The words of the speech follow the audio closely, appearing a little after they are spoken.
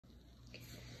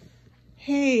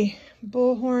Hey,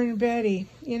 Bullhorn Betty,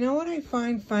 you know what I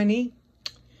find funny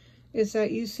is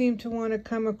that you seem to want to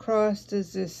come across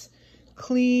as this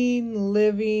clean,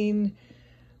 living,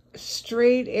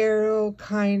 straight arrow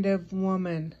kind of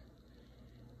woman.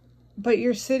 But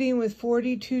you're sitting with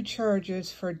 42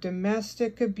 charges for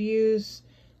domestic abuse,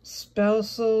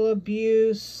 spousal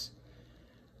abuse.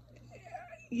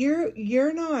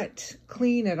 You're not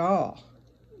clean at all.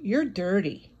 You're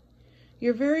dirty.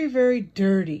 You're very, very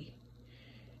dirty.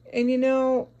 And you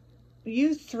know,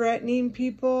 you threatening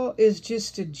people is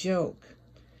just a joke.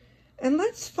 And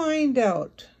let's find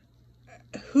out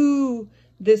who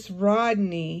this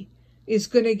Rodney is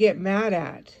going to get mad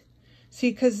at.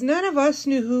 See, because none of us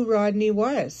knew who Rodney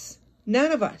was.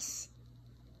 None of us.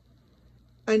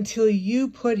 Until you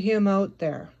put him out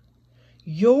there.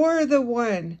 You're the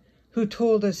one who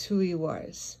told us who he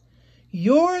was.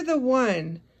 You're the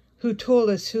one who told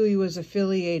us who he was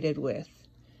affiliated with.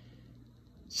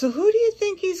 So who do you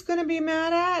think he's going to be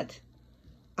mad at?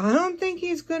 I don't think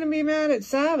he's going to be mad at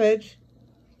Savage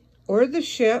or the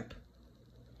ship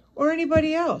or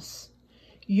anybody else.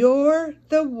 You're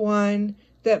the one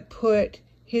that put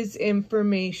his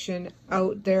information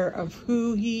out there of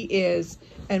who he is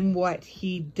and what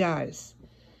he does.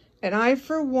 And I,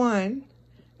 for one,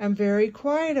 am very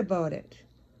quiet about it.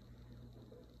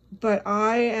 But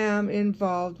I am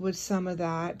involved with some of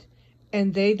that,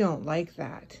 and they don't like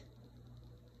that.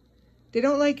 They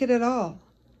don't like it at all.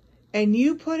 And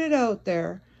you put it out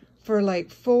there for like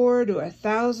 400 to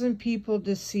 1,000 people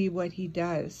to see what he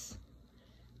does.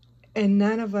 And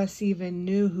none of us even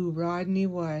knew who Rodney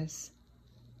was.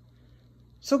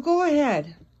 So go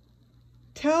ahead.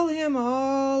 Tell him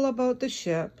all about the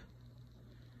ship.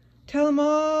 Tell him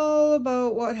all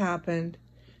about what happened.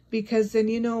 Because then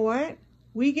you know what?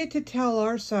 We get to tell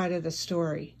our side of the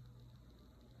story.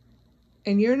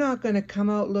 And you're not going to come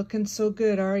out looking so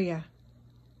good, are you?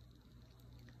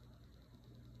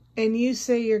 And you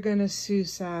say you're going to sue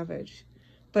Savage,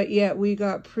 but yet we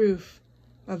got proof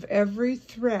of every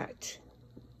threat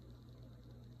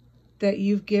that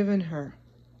you've given her.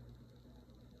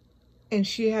 And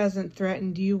she hasn't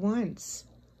threatened you once.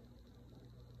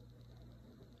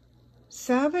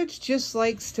 Savage just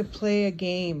likes to play a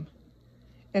game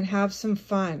and have some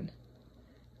fun.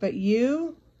 But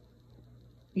you're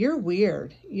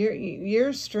weird.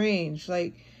 You're strange.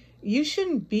 Like, you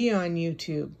shouldn't be on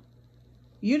YouTube.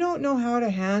 You don't know how to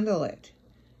handle it.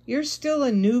 You're still a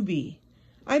newbie.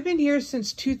 I've been here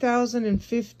since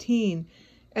 2015,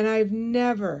 and I've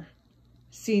never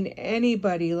seen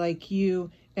anybody like you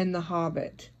and The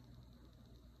Hobbit.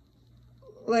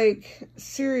 Like,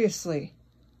 seriously,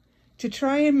 to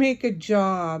try and make a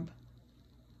job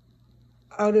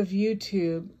out of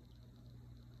YouTube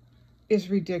is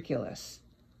ridiculous.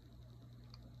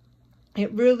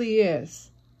 It really is.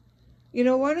 You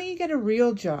know, why don't you get a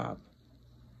real job?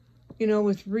 You know,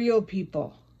 with real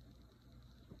people,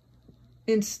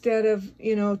 instead of,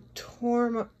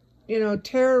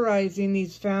 terrorizing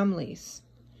these families.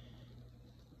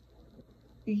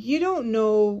 You don't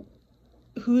know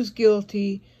who's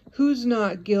guilty, who's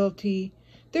not guilty.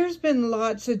 There's been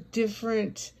lots of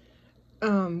different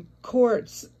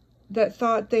courts that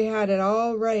thought they had it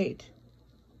all right,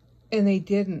 and they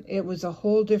didn't. It was a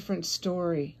whole different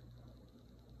story.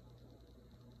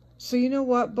 So you know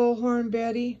what, Bullhorn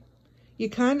Betty? You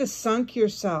kind of sunk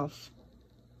yourself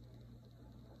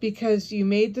because you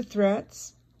made the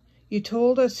threats. You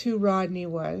told us who Rodney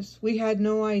was. We had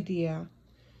no idea.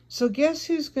 So guess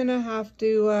who's going to have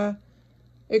to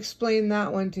explain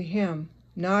that one to him?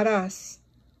 Not us.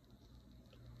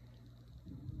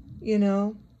 You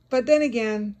know? But then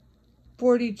again,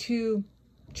 42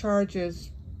 charges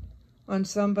on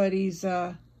somebody's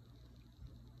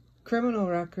criminal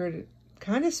record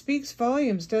kind of speaks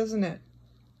volumes, doesn't it?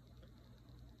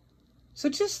 So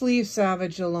just leave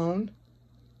Savage alone.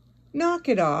 Knock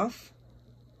it off.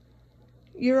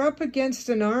 You're up against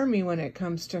an army when it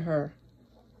comes to her.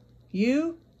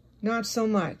 You, not so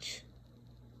much.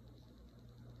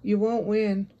 You won't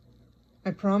win.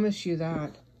 I promise you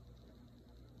that.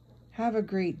 Have a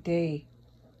great day,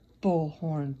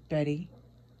 Bullhorn Betty.